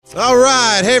All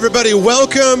right. Hey, everybody.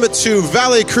 Welcome to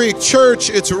Valley Creek Church.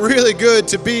 It's really good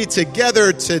to be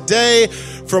together today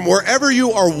from wherever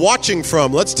you are watching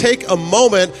from. Let's take a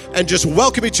moment and just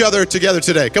welcome each other together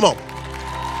today. Come on.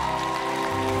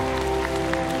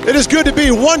 It is good to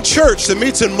be one church that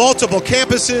meets in multiple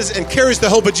campuses and carries the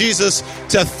hope of Jesus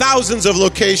to thousands of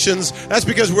locations. That's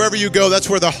because wherever you go, that's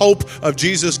where the hope of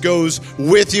Jesus goes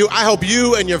with you. I hope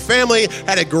you and your family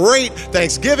had a great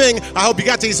Thanksgiving. I hope you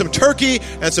got to eat some turkey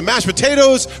and some mashed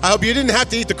potatoes. I hope you didn't have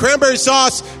to eat the cranberry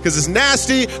sauce because it's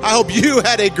nasty. I hope you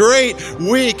had a great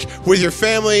week with your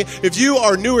family. If you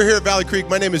are newer here at Valley Creek,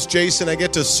 my name is Jason. I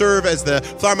get to serve as the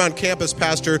Flower Mound campus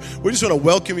pastor. We just want to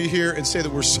welcome you here and say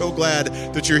that we're so glad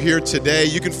that you're here today.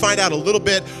 You can find out a little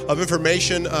bit of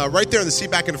information right there in the seat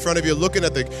back in front of you, looking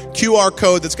at the QR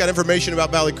code that's got information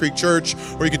about Valley Creek Church,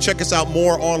 or you can check us out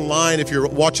more online if you're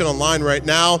watching online right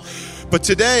now. But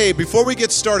today, before we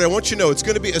get started, I want you to know it's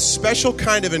going to be a special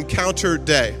kind of encounter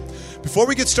day. Before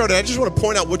we get started, I just want to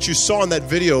point out what you saw in that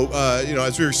video,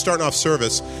 as we were starting off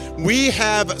service. We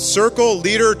have Circle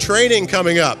Leader Training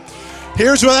coming up.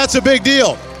 Here's why that's a big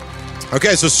deal.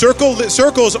 Okay, so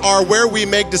circles are where we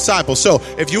make disciples. So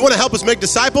if you want to help us make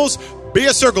disciples, be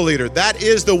a circle leader. That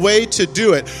is the way to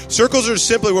do it. Circles are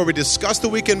simply where we discuss the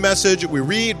weekend message, we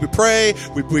read, we pray,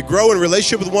 we grow in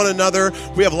relationship with one another.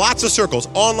 We have lots of circles,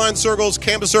 online circles,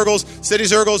 campus circles, city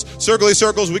circles, circly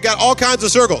circles. We got all kinds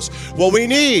of circles. What we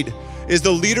need is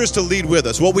the leaders to lead with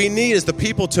us. What we need is the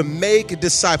people to make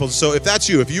disciples. So if that's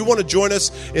you, if you want to join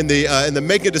us in the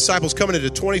Making of Disciples coming into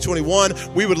 2021,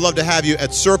 we would love to have you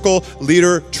at Circle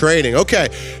Leader Training. Okay,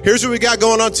 here's what we got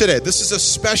going on today. This is a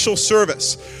special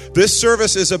service. This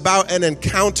service is about an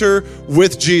encounter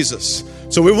with Jesus.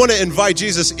 So we want to invite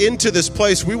Jesus into this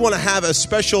place. We want to have a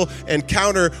special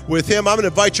encounter with him. I'm going to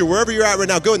invite you wherever you're at right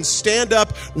now. Go ahead and stand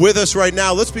up with us right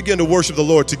now. Let's begin to worship the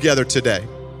Lord together today.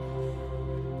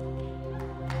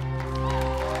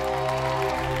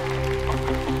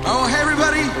 Oh, hey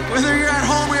everybody, whether you're at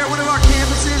home or at one of our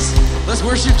campuses, let's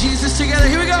worship Jesus together.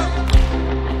 Here we go.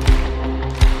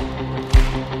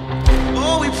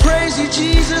 Oh, we praise you,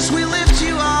 Jesus, we lift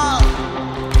you up.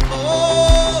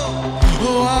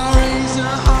 Oh, I raise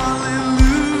a hallelujah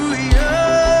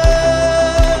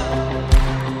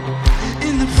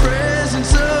in the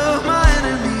presence of my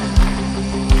enemy.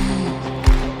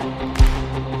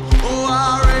 Oh,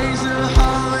 I raise a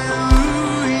hallelujah.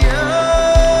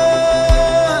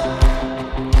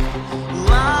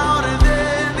 Louder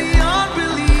than the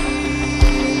unbelief.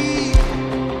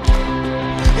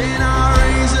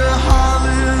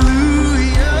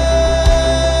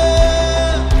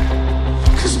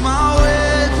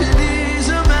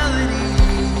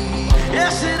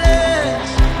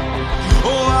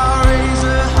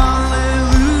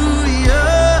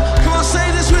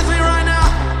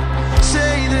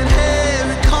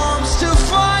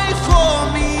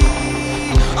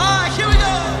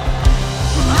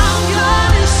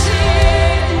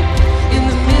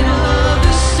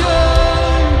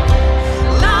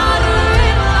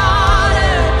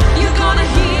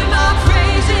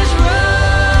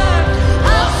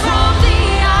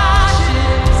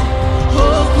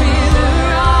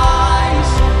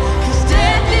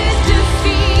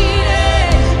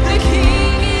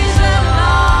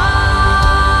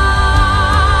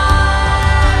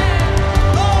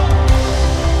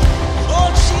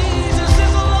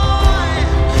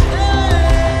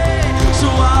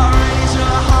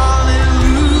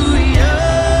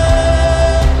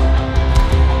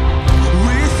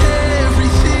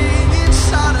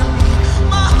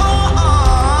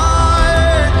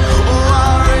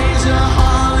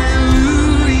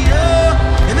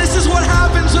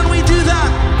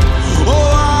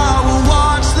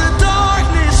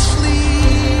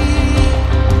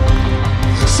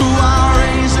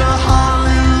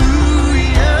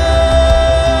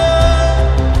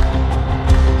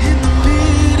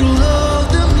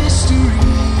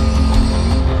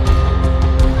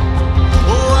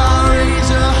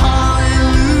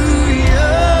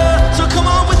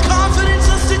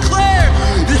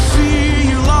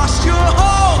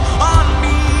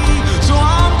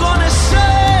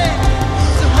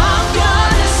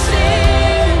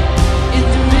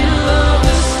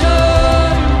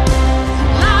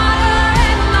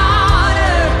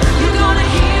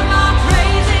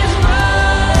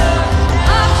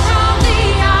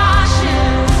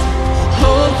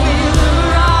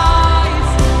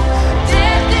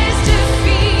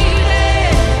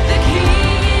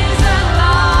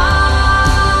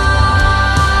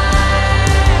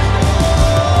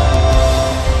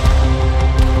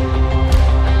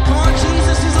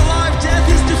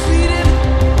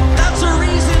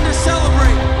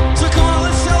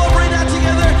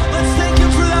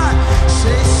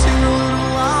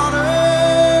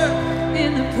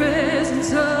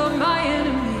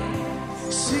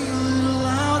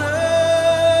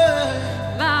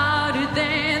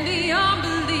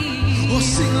 Oh,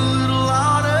 sing a little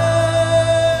louder.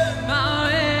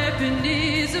 My weapon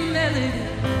is a melody.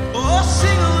 Oh,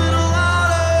 sing a little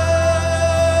louder.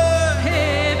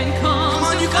 Heaven comes Come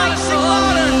on, to you fight gotta sing for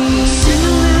louder. me. Sing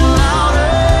a little louder.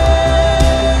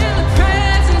 In the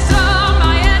presence of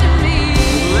my enemy.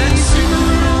 Let's sing a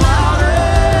little louder.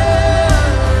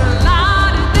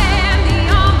 Louder than the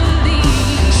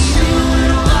unbelief. Sing a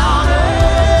little louder.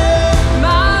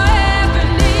 My weapon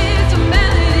is a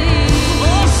melody.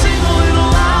 Oh, sing a little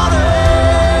louder.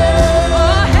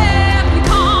 Oh, heaven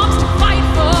comes to fight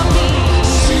for me.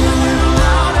 Sing a little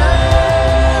louder.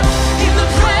 In the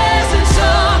presence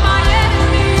of my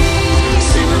enemy.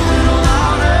 Sing a little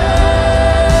louder.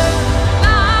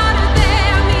 Louder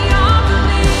than the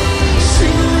unbelief.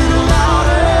 Sing a little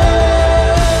louder.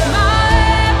 My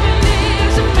weapon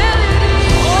is a melody.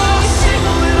 Oh, sing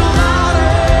a little louder.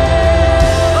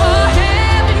 Oh,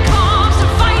 heaven comes to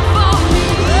fight for me.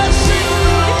 Let's sing a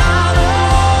little louder.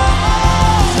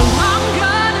 So I'm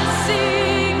gonna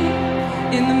sing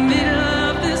in the middle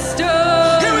of the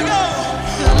storm. Here we go.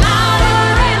 Louder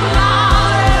and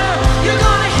louder, you're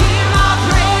gonna hear my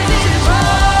praises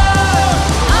roar.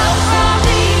 Up from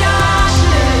the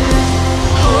ashes,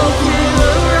 hope will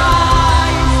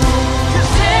arise. 'Cause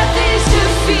death is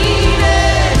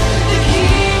defeated, the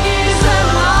King is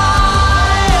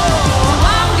alive.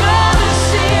 I'm gonna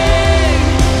sing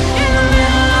in the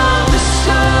middle of the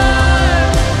storm.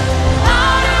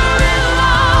 Louder and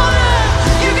louder,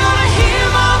 you're gonna hear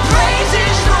my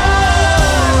praises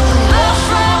roar. Up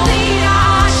from the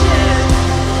ashes,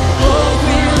 hope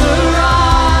will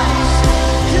arise.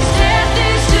 'Cause death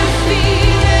is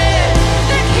defeated,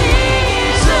 the King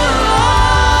is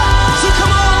alive. So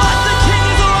come on, let the King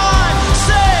is alive.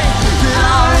 Say that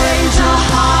I'll raise a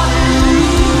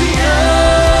hallelujah.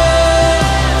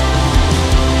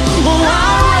 Oh,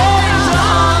 I'll raise a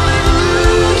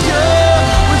hallelujah.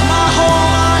 With my whole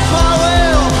life I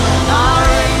will. I'll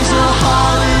raise a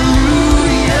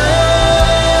hallelujah.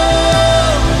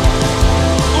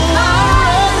 Oh, I'll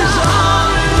raise a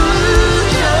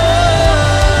hallelujah.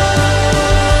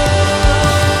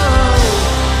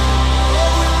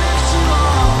 Oh, we lift you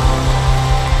up.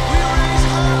 We raise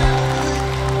hallelujah.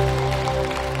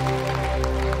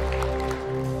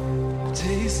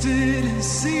 Tasted and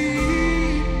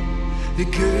see the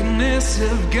goodness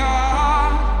of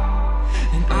God,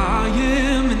 and I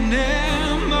am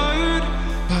enamored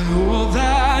by all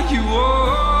that you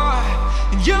are.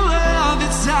 And your love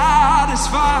that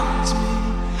satisfies me,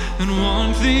 and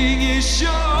one thing is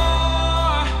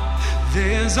sure,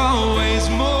 there's always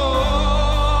more.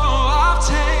 I've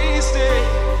tasted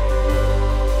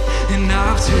and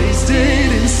I've tasted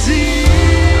and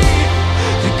seen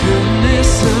the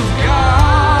goodness of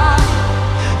God,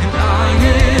 and I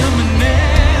am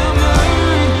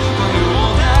enamored by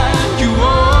all that you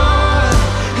are.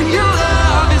 And your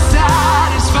love it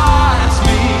satisfies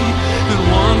me, but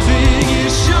one thing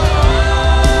is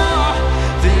sure,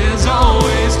 there's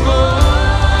always more.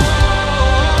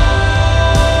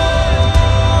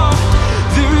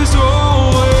 There's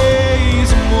always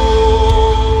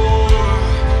more.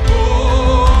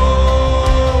 Oh.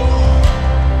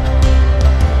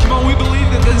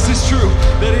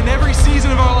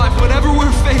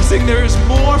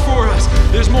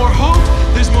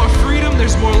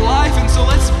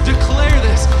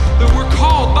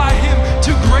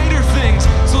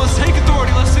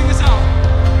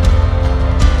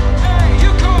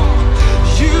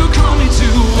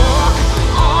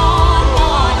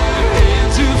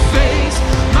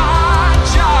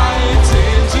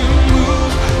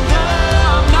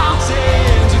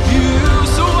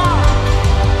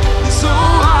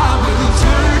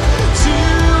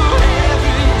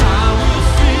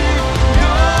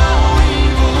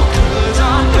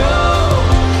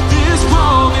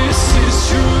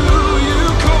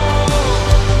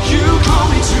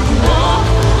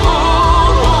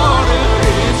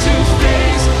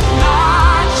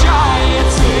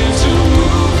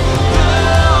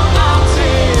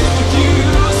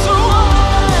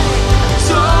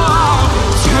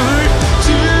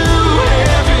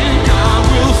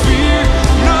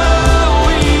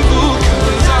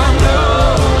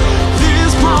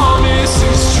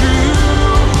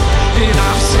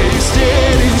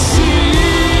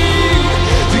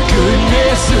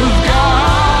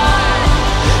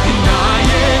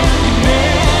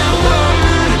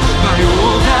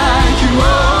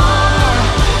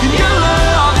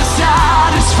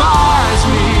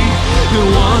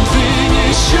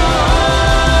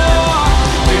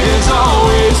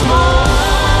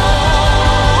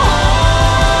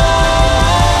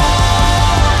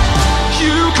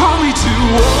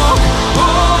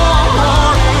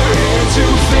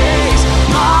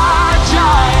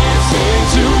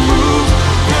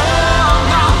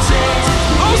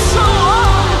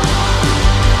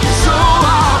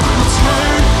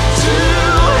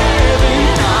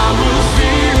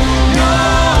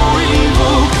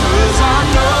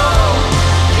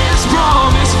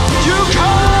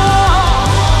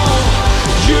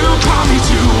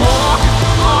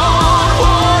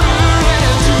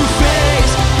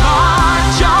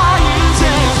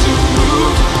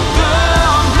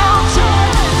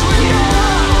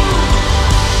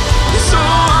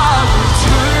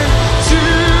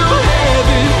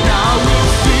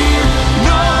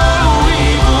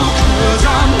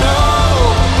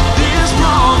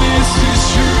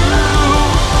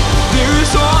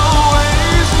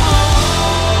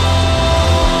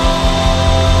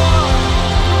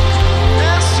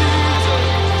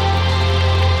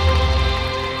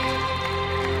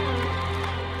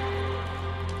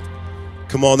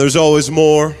 Come on, there's always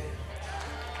more.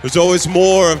 There's always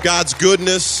more of God's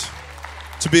goodness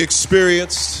to be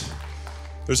experienced.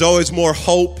 There's always more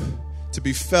hope to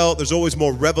be felt. There's always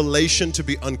more revelation to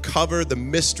be uncovered, the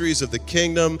mysteries of the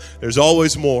kingdom. There's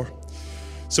always more.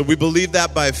 So we believe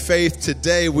that by faith.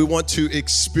 Today, we want to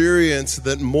experience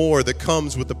that more that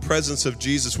comes with the presence of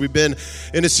Jesus. We've been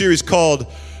in a series called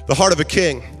The Heart of a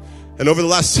King. And over the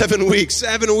last 7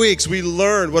 weeks, we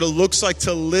learned what it looks like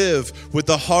to live with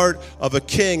the heart of a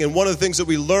king. And one of the things that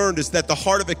we learned is that the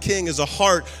heart of a king is a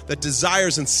heart that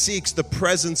desires and seeks the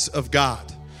presence of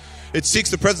God. It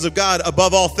seeks the presence of God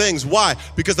above all things. Why?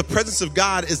 Because the presence of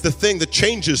God is the thing that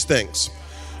changes things.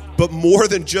 But more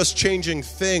than just changing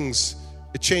things,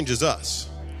 it changes us.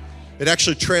 It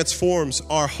actually transforms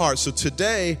our hearts. So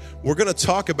today, we're going to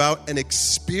talk about an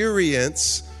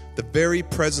experience the very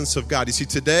presence of God. You see,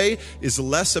 today is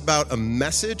less about a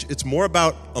message. It's more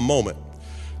about a moment.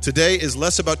 Today is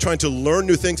less about trying to learn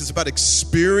new things. It's about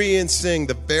experiencing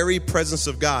the very presence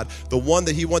of God, the one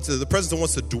that He wants to, the presence that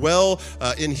wants to dwell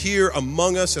in here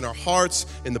among us, in our hearts,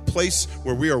 in the place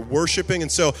where we are worshiping.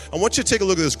 And so I want you to take a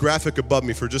look at this graphic above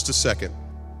me for just a second.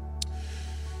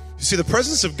 You see, the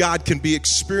presence of God can be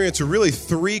experienced with really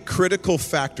three critical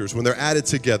factors when they're added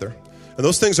together. And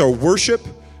those things are worship,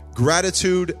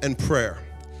 gratitude, and prayer.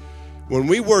 When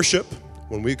we worship,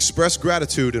 when we express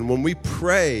gratitude, and when we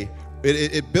pray,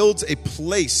 it builds a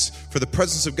place for the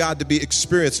presence of God to be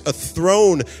experienced, a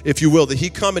throne, if you will, that He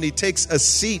comes and He takes a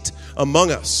seat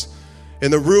among us. In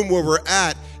the room where we're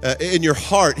at, in your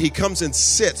heart, He comes and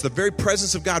sits. The very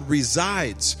presence of God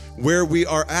resides where we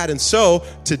are at. And so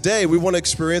today we want to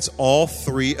experience all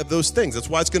three of those things. That's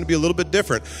why it's going to be a little bit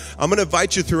different. I'm going to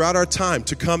invite you throughout our time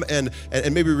to come and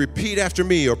maybe repeat after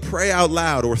me or pray out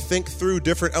loud or think through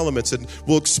different elements. And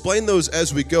we'll explain those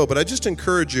as we go. But I just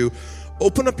encourage you,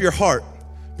 open up your heart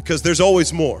because there's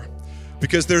always more.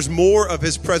 Because there's more of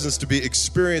His presence to be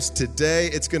experienced today.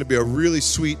 It's going to be a really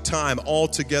sweet time all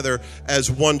together as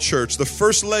one church. The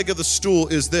first leg of the stool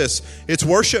is this. It's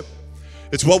worship.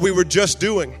 It's what we were just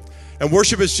doing. And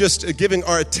worship is just giving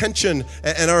our attention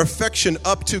and our affection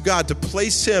up to God, to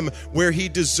place Him where He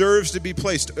deserves to be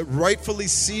placed, rightfully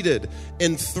seated,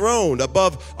 enthroned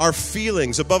above our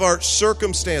feelings, above our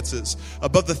circumstances,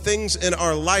 above the things in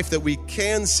our life that we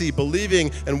can see,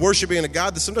 believing and worshiping a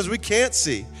God that sometimes we can't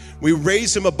see. We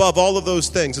raise Him above all of those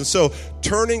things. And so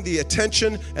turning the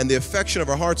attention and the affection of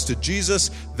our hearts to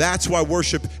Jesus, that's why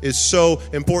worship is so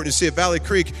important. You see, at Valley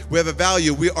Creek, we have a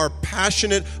value. We are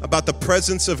passionate about the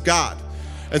presence of God.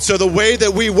 And so the way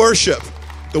that we worship,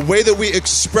 the way that we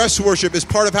express worship is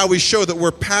part of how we show that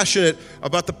we're passionate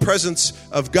about the presence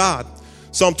of God.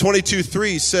 Psalm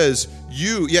 22:3 says,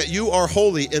 you are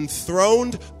holy,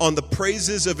 enthroned on the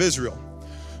praises of Israel.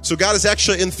 So God is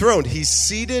actually enthroned. He's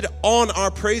seated on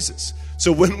our praises.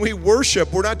 So when we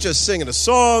worship, we're not just singing a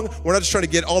song. We're not just trying to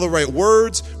get all the right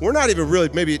words. We're not even really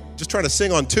maybe just trying to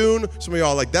sing on tune. Some of y'all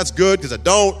are like, that's good because I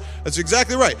don't. That's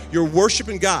exactly right. You're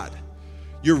worshiping God.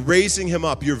 You're raising Him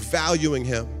up. You're valuing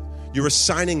Him. You're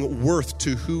assigning worth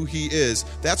to who He is.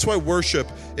 That's why worship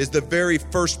is the very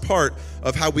first part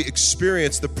of how we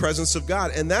experience the presence of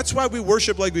God. And that's why we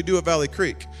worship like we do at Valley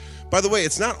Creek. By the way,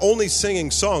 it's not only singing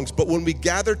songs, but when we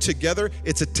gather together,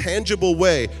 it's a tangible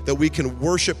way that we can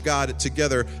worship God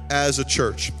together as a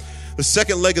church. The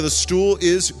second leg of the stool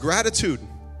is gratitude.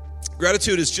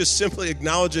 Gratitude is just simply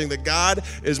acknowledging that God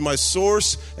is my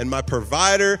source and my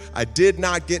provider. I did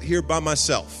not get here by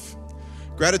myself.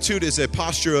 Gratitude is a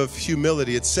posture of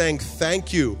humility. It's saying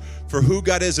thank you for who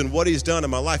God is and what He's done in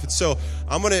my life. And so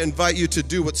I'm going to invite you to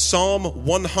do what Psalm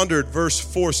 100 verse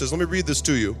 4 says. Let me read this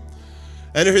to you.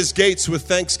 Enter His gates with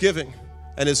thanksgiving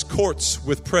and His courts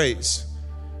with praise.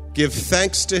 Give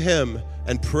thanks to Him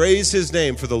and praise His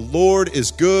name, for the Lord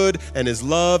is good and His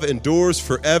love endures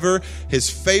forever. His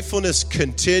faithfulness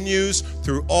continues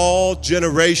through all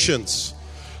generations.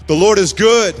 The Lord is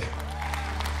good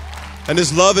and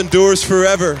His love endures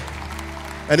forever,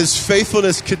 and His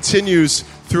faithfulness continues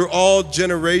through all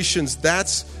generations.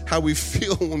 That's how we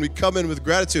feel when we come in with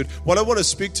gratitude. What I want to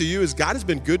speak to you is God has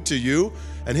been good to you,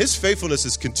 and His faithfulness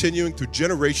is continuing through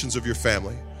generations of your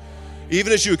family.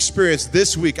 Even as you experience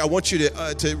this week, I want you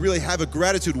to really have a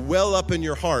gratitude well up in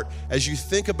your heart as you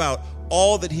think about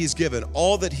all that He's given,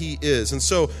 all that He is. And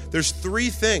so there's three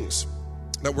things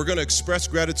that we're going to express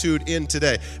gratitude in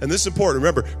today. And this is important.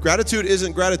 Remember, gratitude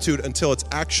isn't gratitude until it's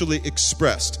actually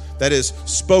expressed. That is,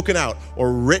 spoken out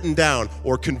or written down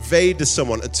or conveyed to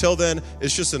someone. Until then,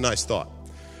 it's just a nice thought.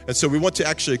 And so we want to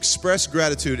actually express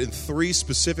gratitude in three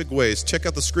specific ways. Check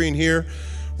out the screen here.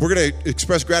 We're going to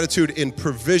express gratitude in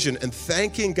provision and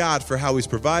thanking God for how he's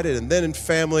provided, and then in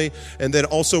family, and then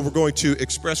also we're going to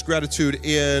express gratitude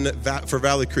for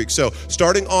Valley Creek. So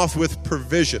starting off with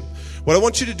provision. What I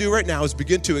want you to do right now is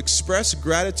begin to express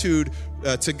gratitude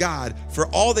to God for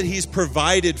all that he's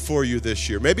provided for you this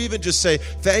year. Maybe even just say,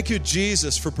 thank you,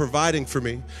 Jesus, for providing for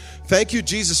me. Thank you,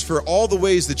 Jesus, for all the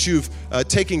ways that you've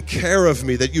taken care of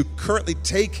me, that you currently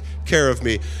take care of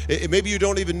me. Maybe you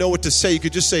don't even know what to say. You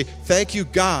could just say, thank you,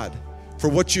 God, for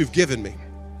what you've given me.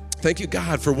 Thank you,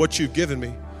 God, for what you've given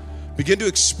me. Begin to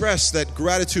express that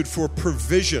gratitude for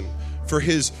provision, for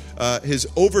his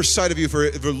oversight of you,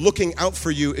 for looking out for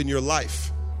you in your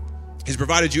life. He's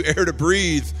provided you air to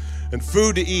breathe and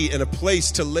food to eat and a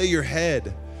place to lay your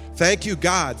head. Thank you,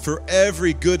 God, for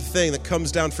every good thing that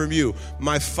comes down from you,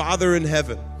 my Father in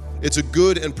heaven. It's a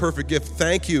good and perfect gift.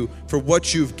 Thank you for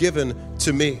what you've given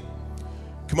to me.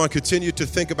 Come on, continue to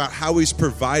think about how he's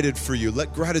provided for you.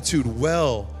 Let gratitude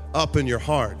well up in your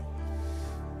heart.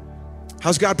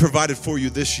 How's God provided for you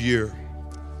this year?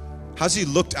 How's he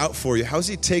looked out for you? How's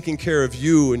he taking care of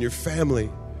you and your family?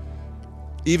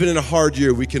 Even in a hard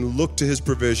year, we can look to his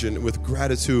provision with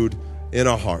gratitude in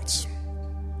our hearts.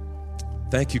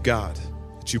 Thank you, God,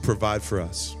 that you provide for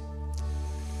us.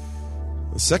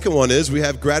 The second one is we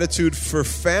have gratitude for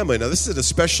family. Now, this is an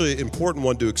especially important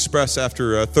one to express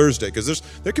after Thursday, because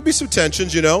there could be some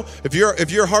tensions. You know, if you're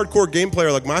a hardcore game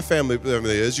player like my family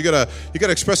is, you gotta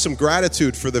express some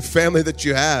gratitude for the family that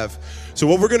you have. So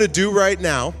what we're going to do right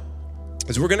now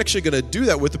is we're actually going to do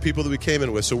that with the people that we came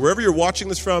in with. So wherever you're watching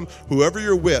this from, whoever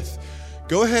you're with,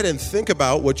 go ahead and think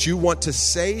about what you want to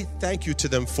say thank you to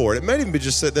them for. It might even be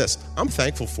just say this, I'm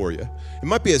thankful for you. It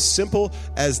might be as simple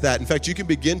as that. In fact, you can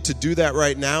begin to do that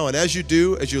right now. And as you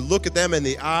do, as you look at them in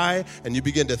the eye and you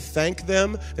begin to thank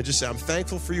them and just say, I'm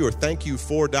thankful for you, or thank you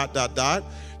for ...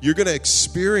 you're going to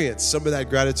experience some of that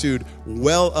gratitude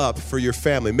well up for your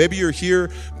family. Maybe you're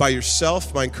here by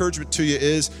yourself. My encouragement to you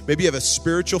is maybe you have a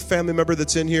spiritual family member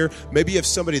that's in here. Maybe you have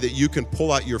somebody that you can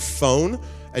pull out your phone,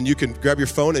 and you can grab your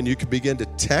phone and you can begin to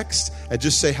text and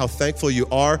just say how thankful you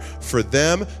are for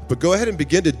them. But go ahead and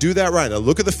begin to do that right now.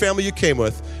 Look at the family you came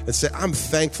with and say, I'm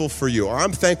thankful for you, or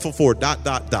I'm thankful for ... Like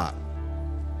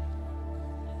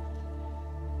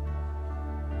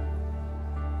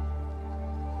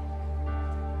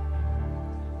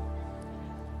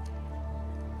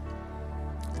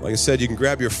I said, you can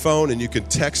grab your phone and you can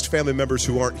text family members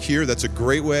who aren't here. That's a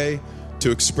great way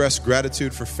to express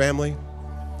gratitude for family.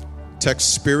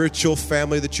 Text spiritual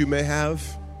family that you may have,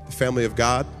 the family of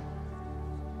God.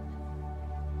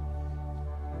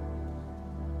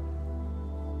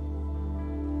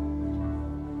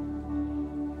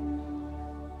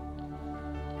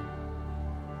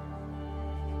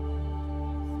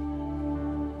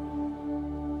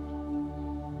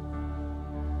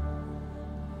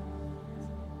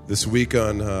 This week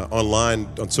online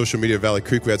on social media at Valley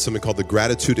Creek, we had something called the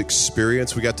Gratitude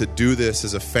Experience. We got to do this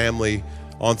as a family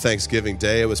on Thanksgiving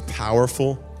Day. It was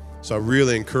powerful. So I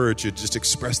really encourage you to just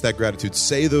express that gratitude.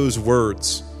 Say those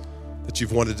words that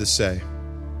you've wanted to say.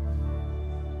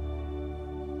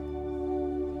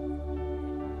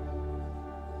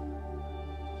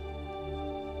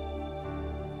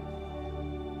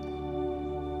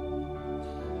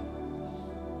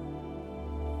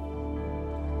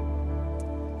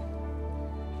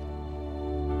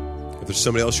 If there's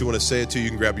somebody else you want to say it to, you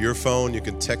can grab your phone. You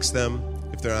can text them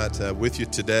if they're not with you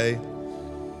today.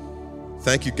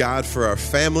 Thank you, God, for our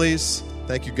families.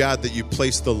 Thank you, God, that you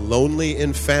place the lonely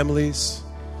in families.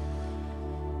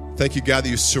 Thank you, God, that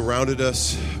you surrounded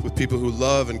us with people who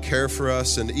love and care for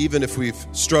us. And even if we've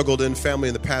struggled in family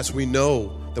in the past, we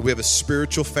know that we have a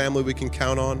spiritual family we can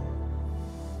count on.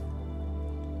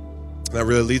 And that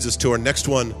really leads us to our next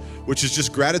one, which is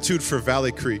just gratitude for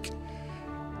Valley Creek.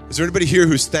 Is there anybody here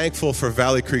who's thankful for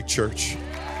Valley Creek Church?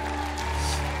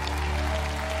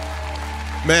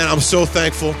 Man, I'm so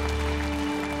thankful.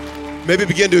 Maybe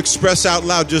begin to express out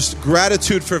loud just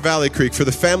gratitude for Valley Creek, for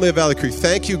the family of Valley Creek.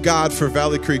 Thank you, God, for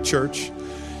Valley Creek Church.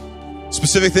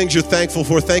 Specific things you're thankful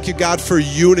for. Thank you, God, for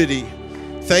unity.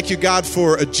 Thank you, God,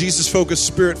 for a Jesus-focused,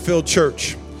 Spirit-filled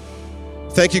church.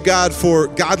 Thank you, God, for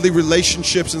godly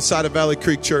relationships inside of Valley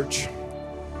Creek Church.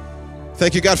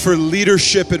 Thank you, God, for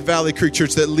leadership at Valley Creek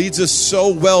Church that leads us so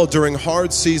well during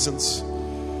hard seasons.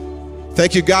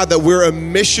 Thank you, God, that we're a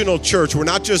missional church. We're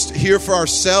not just here for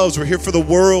ourselves, we're here for the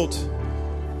world.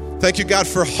 Thank you, God,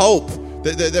 for hope,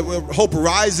 that hope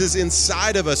rises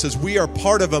inside of us as we are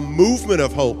part of a movement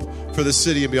of hope for the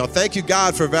city and beyond. Thank you,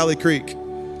 God, for Valley Creek.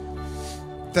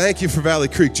 Thank you for Valley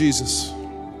Creek, Jesus.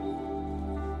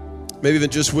 Maybe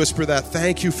even just whisper that.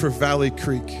 Thank you for Valley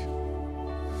Creek.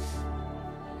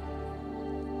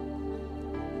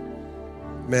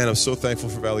 Man, I'm so thankful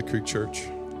for Valley Creek Church.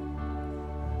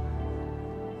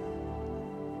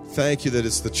 Thank you that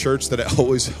it's the church that I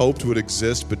always hoped would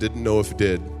exist but didn't know if it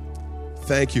did.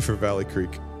 Thank you for Valley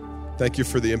Creek. Thank you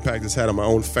for the impact it's had on my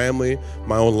own family,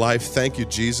 my own life. Thank you,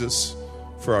 Jesus,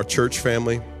 for our church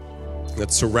family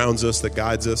that surrounds us, that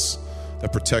guides us,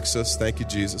 that protects us. Thank you,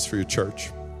 Jesus, for your church.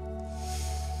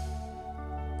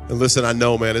 And listen, I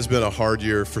know, man, it's been a hard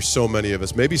year for so many of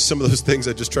us. Maybe some of those things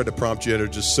I just tried to prompt you in are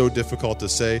just so difficult to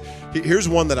say. Here's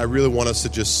one that I really want us to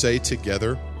just say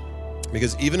together,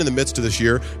 because even in the midst of this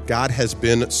year, God has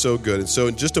been so good. And so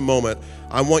in just a moment,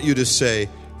 I want you to say,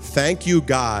 thank you,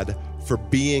 God, for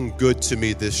being good to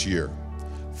me this year.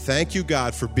 Thank you,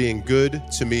 God, for being good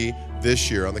to me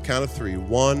this year. On the count of 3.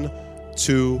 1,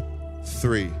 2,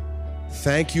 3.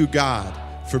 Thank you, God,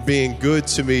 for being good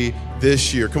to me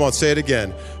this year. Come on, say it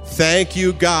again. Thank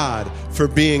you, God, for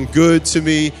being good to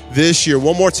me this year.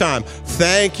 One more time.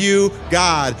 Thank you,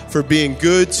 God, for being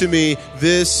good to me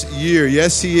this year.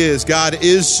 Yes, He is. God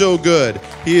is so good.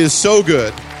 He is so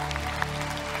good.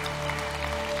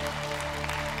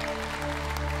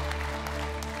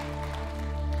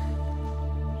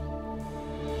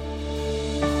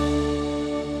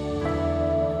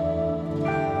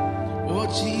 Oh,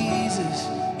 Jesus,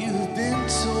 you've been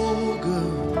so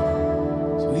good.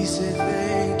 So we say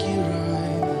thank you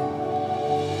right now.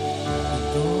 The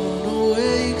dawn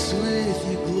awakes with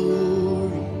your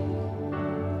glory,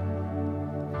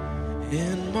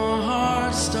 and my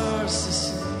heart starts to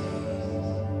sing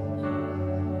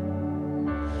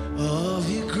of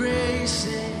your grace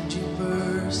and your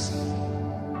mercy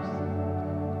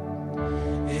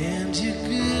and your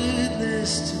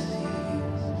goodness to me.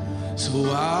 So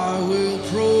I will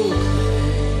proclaim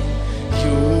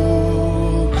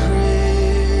your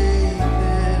greatness.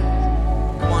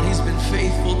 Come on, He's been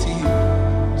faithful to you.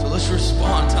 So let's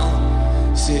respond, tell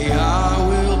Him. Say, I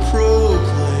will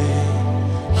proclaim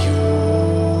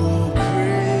your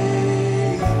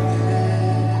greatness.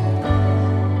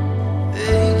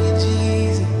 Thank you,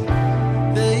 Jesus.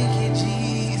 Thank you,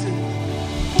 Jesus.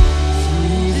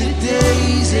 Through the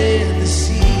days and the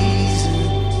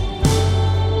seasons,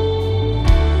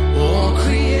 all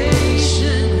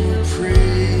creation will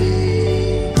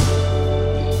praise.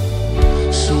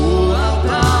 So I'll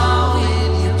bow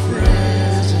in your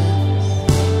presence,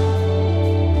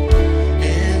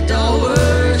 and I'll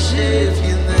worship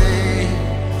your name.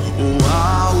 Oh, I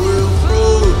will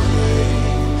proclaim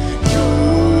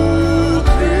your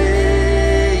greatness.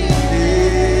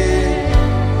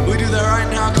 We do that right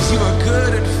now because you are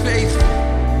good and faithful.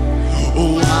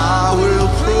 Oh, I will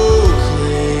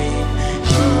proclaim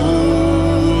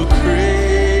your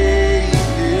greatness.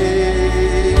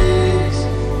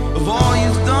 Of all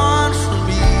you've done for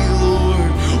me,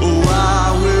 Lord, oh,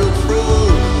 I will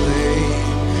proclaim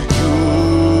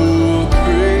your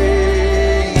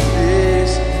greatness.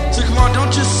 So come on,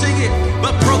 don't just sing it,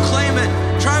 but proclaim it.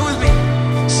 Try with me.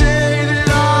 Say that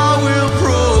I will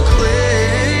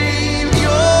proclaim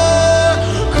your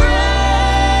greatness.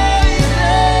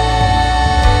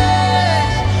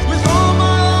 With all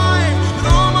my life, with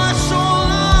all my soul,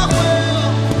 I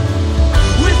will.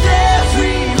 With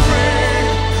every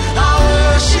breath, I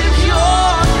worship your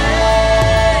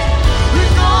name.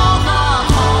 With all my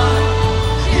heart,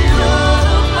 in all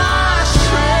of my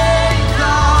strength,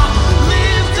 I'll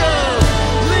lift up,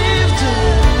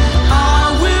 I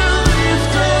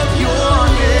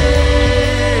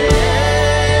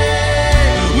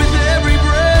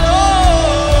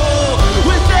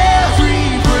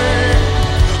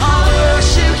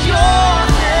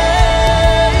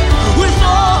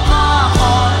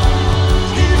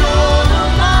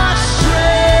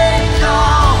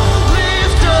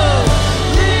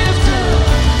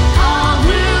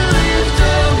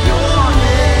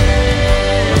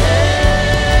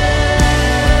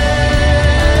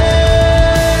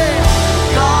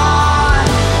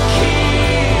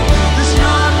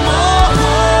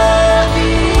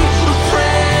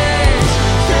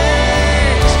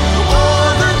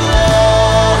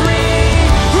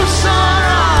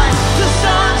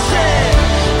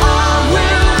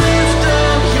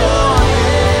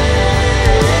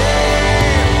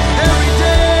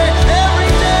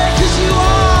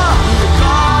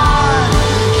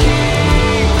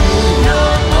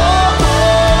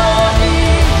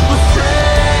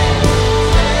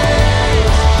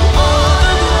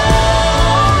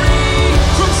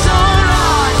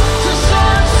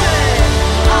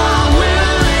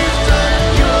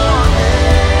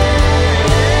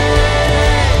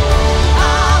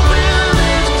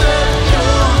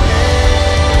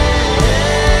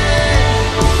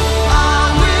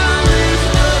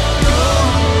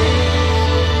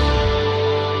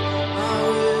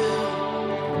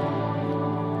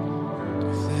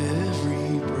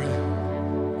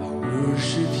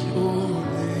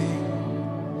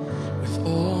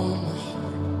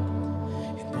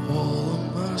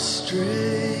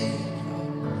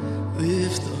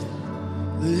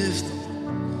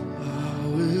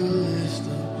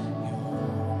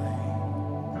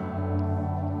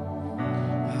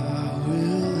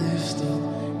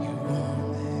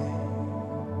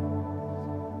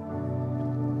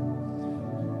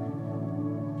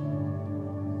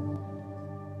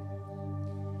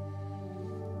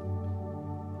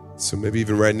So maybe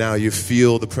even right now you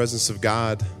feel the presence of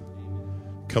God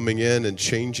coming in and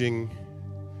changing,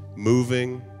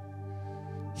 moving,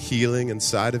 healing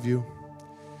inside of you.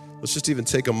 Let's just even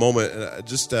take a moment and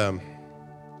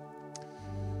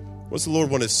what's the Lord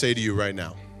want to say to you right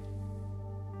now?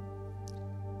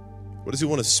 What does he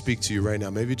want to speak to you right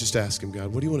now? Maybe just ask him, God,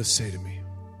 what do you want to say to me?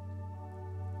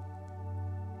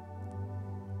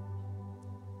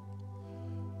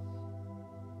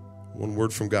 One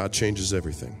word from God changes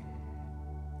everything.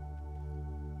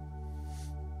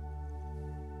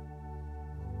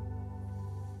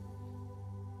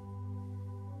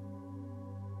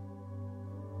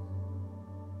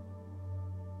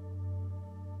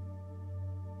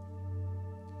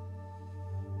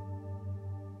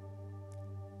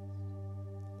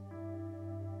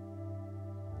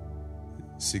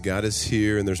 See, God is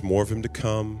here and there's more of him to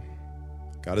come.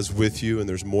 God is with you and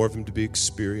there's more of him to be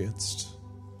experienced.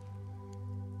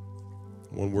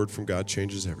 One word from God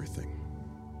changes everything.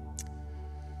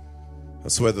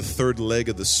 That's why the third leg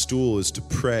of the stool is to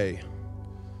pray,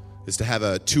 is to have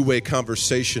a two-way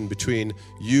conversation between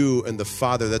you and the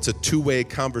Father. That's a two-way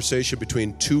conversation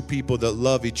between two people that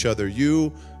love each other,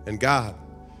 you and God.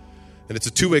 And it's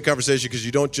a two-way conversation because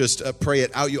you don't just pray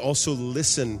it out, you also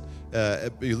listen.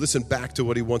 You listen back to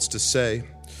what he wants to say.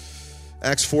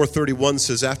 Acts 4:31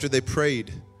 says, after they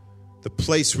prayed, the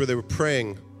place where they were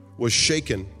praying was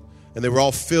shaken, and they were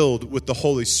all filled with the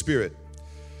Holy Spirit.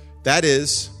 That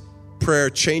is, prayer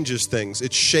changes things.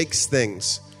 It shakes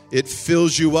things. It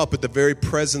fills you up with the very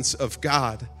presence of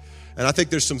God. And I think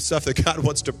there's some stuff that God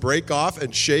wants to break off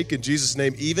and shake in Jesus'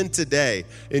 name even today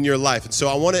in your life. And so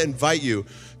I want to invite you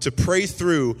to pray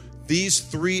through these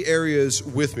three areas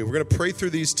with me. We're going to pray through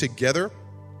these together,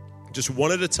 just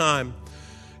one at a time.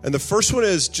 And the first one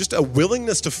is just a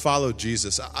willingness to follow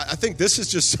Jesus. I think this is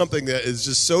just something that is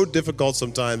just so difficult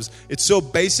sometimes. It's so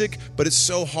basic, but it's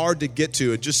so hard to get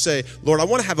to. And just say, Lord, I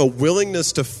want to have a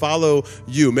willingness to follow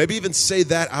you. Maybe even say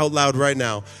that out loud right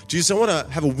now. Jesus, I want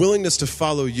to have a willingness to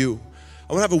follow you.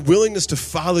 I want to have a willingness to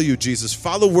follow you, Jesus.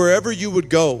 Follow wherever you would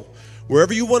go.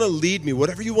 Wherever you want to lead me,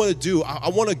 whatever you want to do, I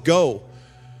want to go.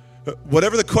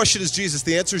 Whatever the question is, Jesus,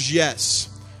 the answer is yes.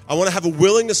 I want to have a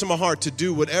willingness in my heart to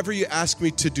do whatever you ask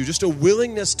me to do. Just a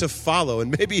willingness to follow.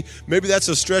 And maybe that's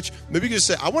a stretch. Maybe you just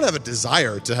say, I want to have a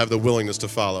desire to have the willingness to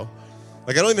follow.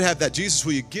 Like, I don't even have that. Jesus,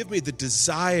 will you give me the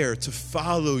desire to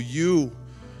follow you?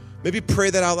 Maybe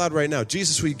pray that out loud right now.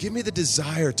 Jesus, will you give me the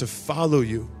desire to follow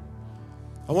you?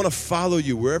 I want to follow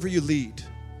you wherever you lead.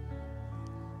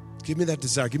 Give me that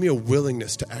desire. Give me a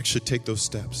willingness to actually take those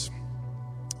steps.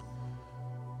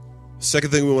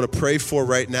 Second thing we want to pray for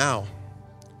right now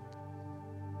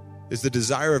is the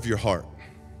desire of your heart.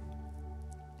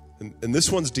 And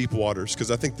this one's deep waters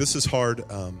because I think this is hard.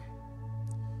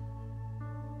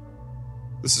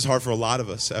 This is hard for a lot of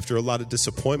us. After a lot of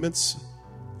disappointments,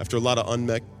 after a lot of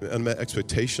unmet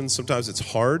expectations, sometimes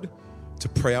it's hard to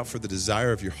pray out for the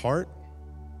desire of your heart.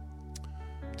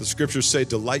 The scriptures say,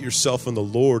 delight yourself in the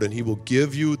Lord and he will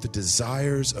give you the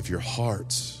desires of your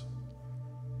heart.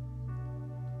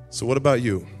 So what about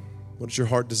you? What does your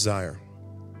heart desire?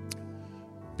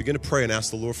 Begin to pray and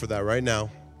ask the Lord for that right now,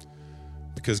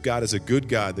 because God is a good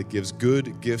God that gives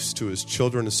good gifts to his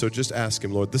children. And so just ask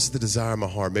him, Lord, this is the desire of my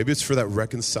heart. Maybe it's for that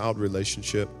reconciled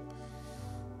relationship.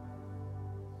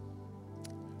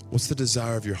 What's the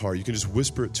desire of your heart? You can just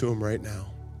whisper it to him right now.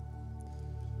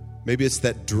 Maybe it's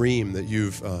that dream that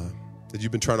you've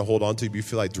been trying to hold on to. You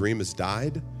feel like dream has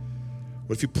died.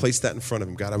 What if you place that in front of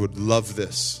him? God, I would love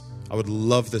this. I would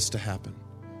love this to happen.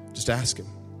 Just ask him.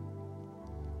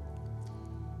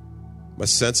 My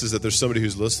sense is that there's somebody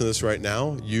who's listening to this right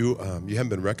now. You haven't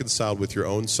been reconciled with your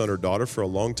own son or daughter for a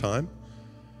long time.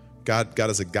 God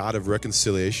is a God of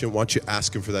reconciliation. Why don't you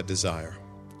ask him for that desire?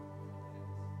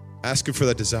 Ask him for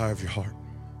that desire of your heart.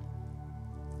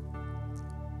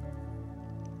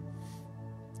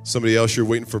 Somebody else, you're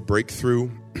waiting for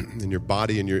breakthrough in your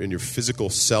body and in your physical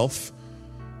self.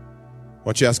 Why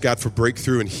don't you ask God for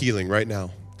breakthrough and healing right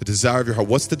now? The desire of your heart.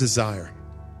 What's the desire?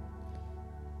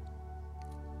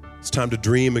 It's time to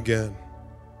dream again.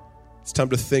 It's time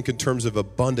to think in terms of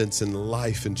abundance and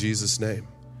life in Jesus' name.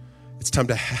 It's time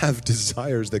to have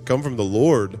desires that come from the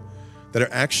Lord that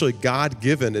are actually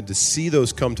God-given and to see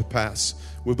those come to pass.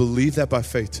 We believe that by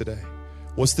faith today.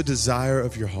 What's the desire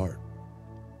of your heart?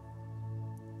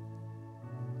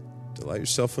 Delight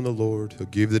yourself in the Lord. He'll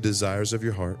give you the desires of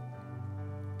your heart.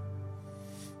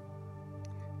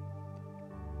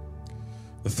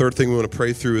 The third thing we want to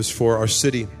pray through is for our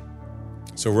city.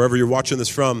 So wherever you're watching this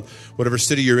from, whatever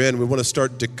city you're in, we want to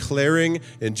start declaring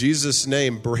in Jesus'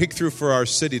 name breakthrough for our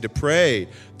city, to pray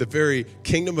the very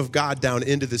kingdom of God down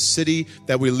into the city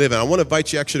that we live in. I want to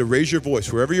invite you actually to raise your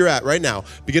voice wherever you're at right now.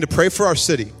 Begin to pray for our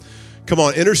city. Come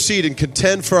on, intercede and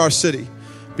contend for our city.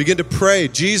 Begin to pray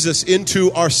Jesus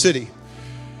into our city.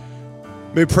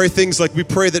 May we pray things like, we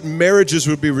pray that marriages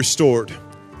would be restored.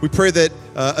 We pray that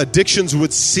addictions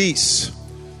would cease.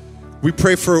 We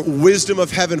pray for wisdom of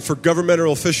heaven for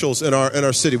governmental officials in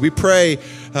our city. We pray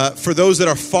for those that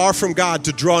are far from God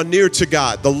to draw near to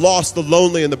God, the lost, the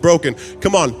lonely, and the broken.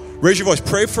 Come on, raise your voice.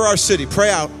 Pray for our city. Pray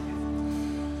out.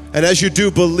 And as you do,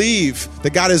 believe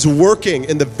that God is working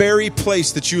in the very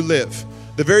place that you live,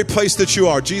 the very place that you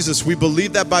are. Jesus, we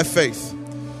believe that by faith.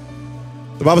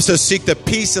 The Bible says, seek the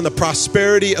peace and the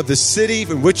prosperity of the city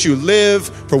in which you live.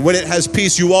 For when it has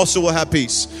peace, you also will have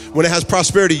peace. When it has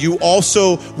prosperity, you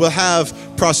also will have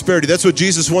prosperity. That's what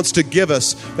Jesus wants to give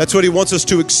us. That's what he wants us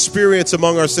to experience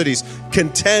among our cities.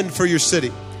 Contend for your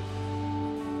city.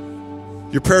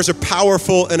 Your prayers are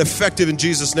powerful and effective in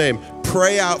Jesus' name.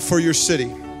 Pray out for your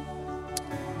city.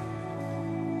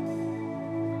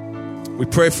 We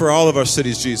pray for all of our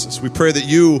cities, Jesus. We pray that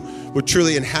you would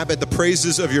truly inhabit the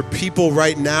praises of your people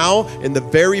right now in the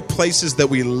very places that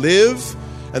we live,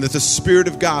 and that the Spirit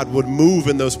of God would move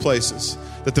in those places.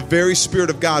 That the very Spirit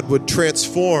of God would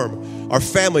transform our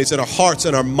families and our hearts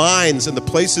and our minds and the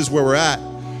places where we're at.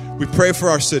 We pray for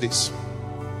our cities.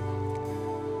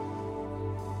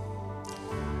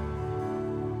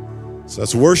 So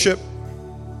that's worship.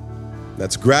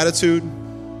 That's gratitude.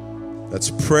 That's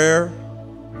prayer.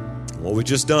 What we've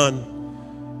just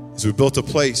done is we built a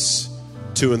place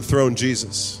to enthrone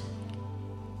Jesus.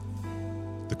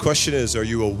 The question is, are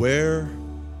you aware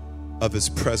of his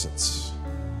presence?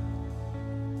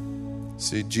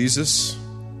 See, Jesus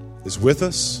is with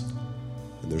us,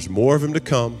 and there's more of him to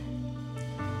come,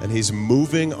 and he's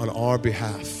moving on our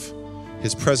behalf.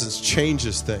 His presence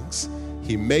changes things.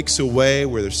 He makes a way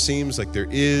where there seems like there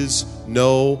is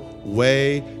no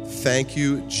way. Thank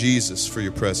you, Jesus, for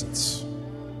your presence.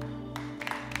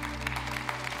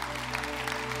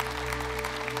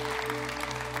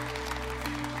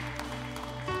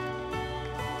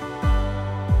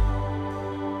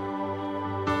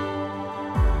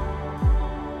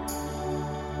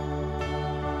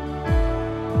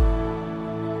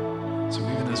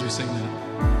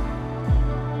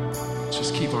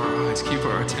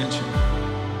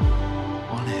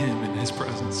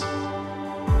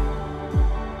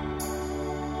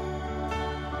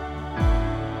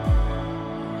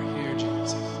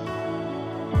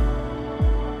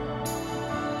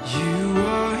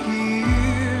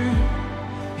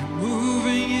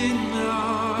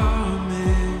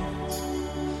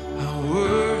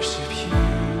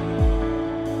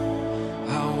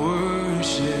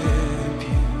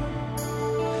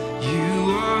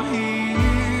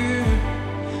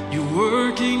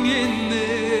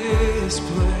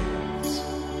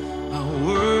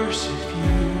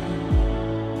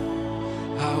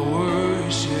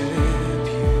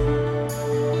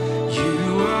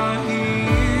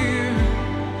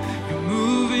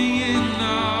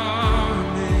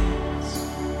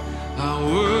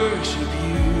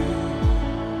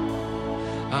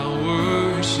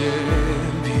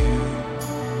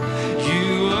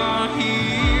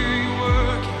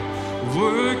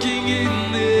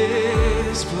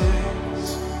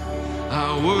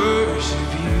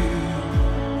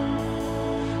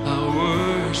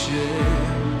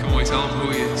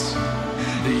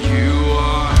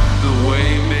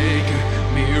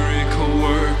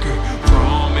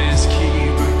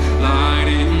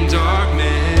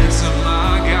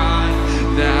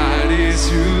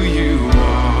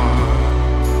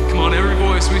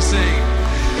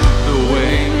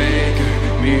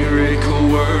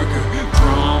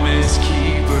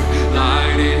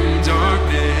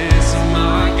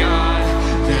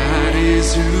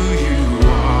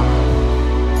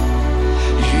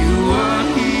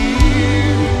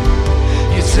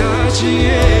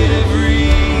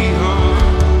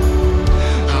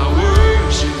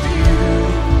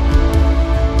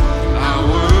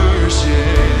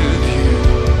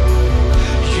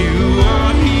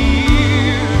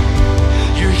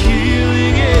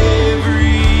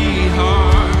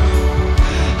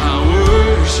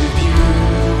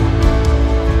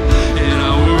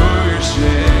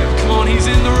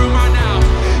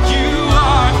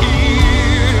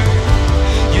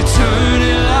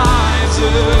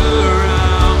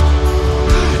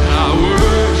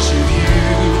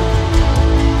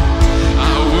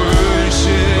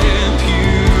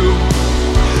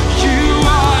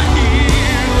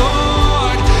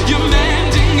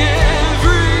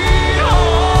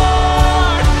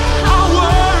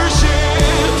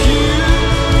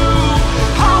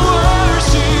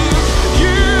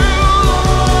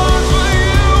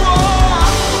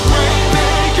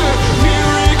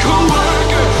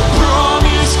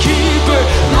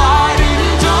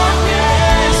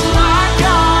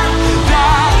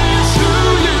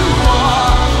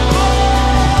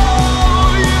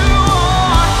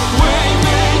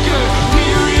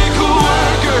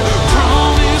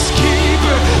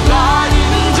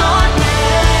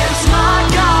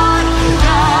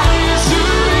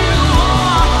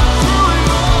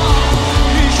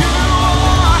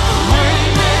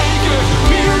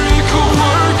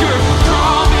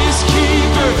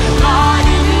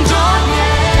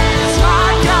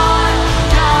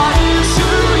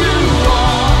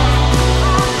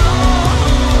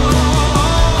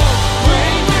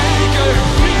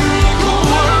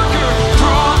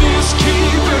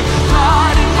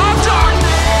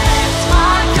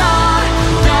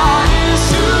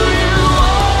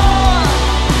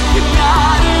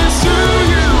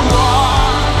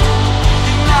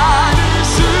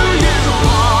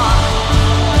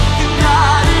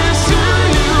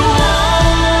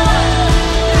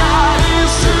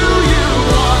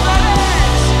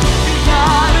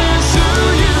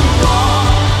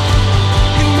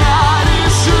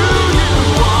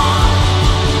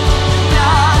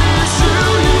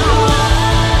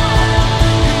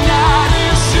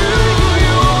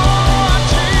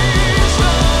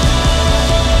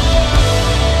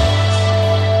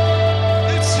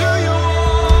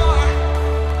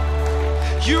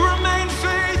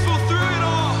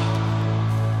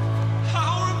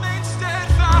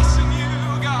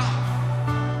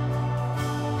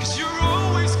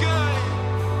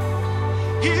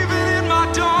 Even in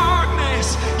my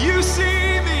darkness, you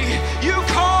see me, you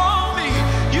call me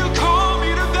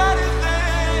to better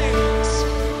things.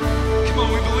 Come on,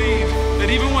 we believe that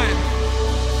even when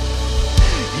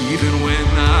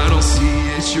I don't see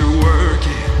it, you're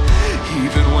working.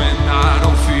 Even when I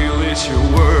don't feel it, you're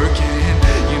working.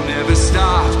 You never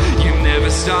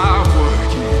stop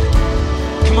working.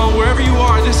 Come on, wherever you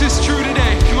are, this is true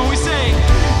today. Come on, we sing.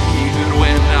 Even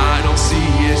when I don't see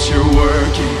it, you're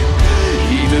working.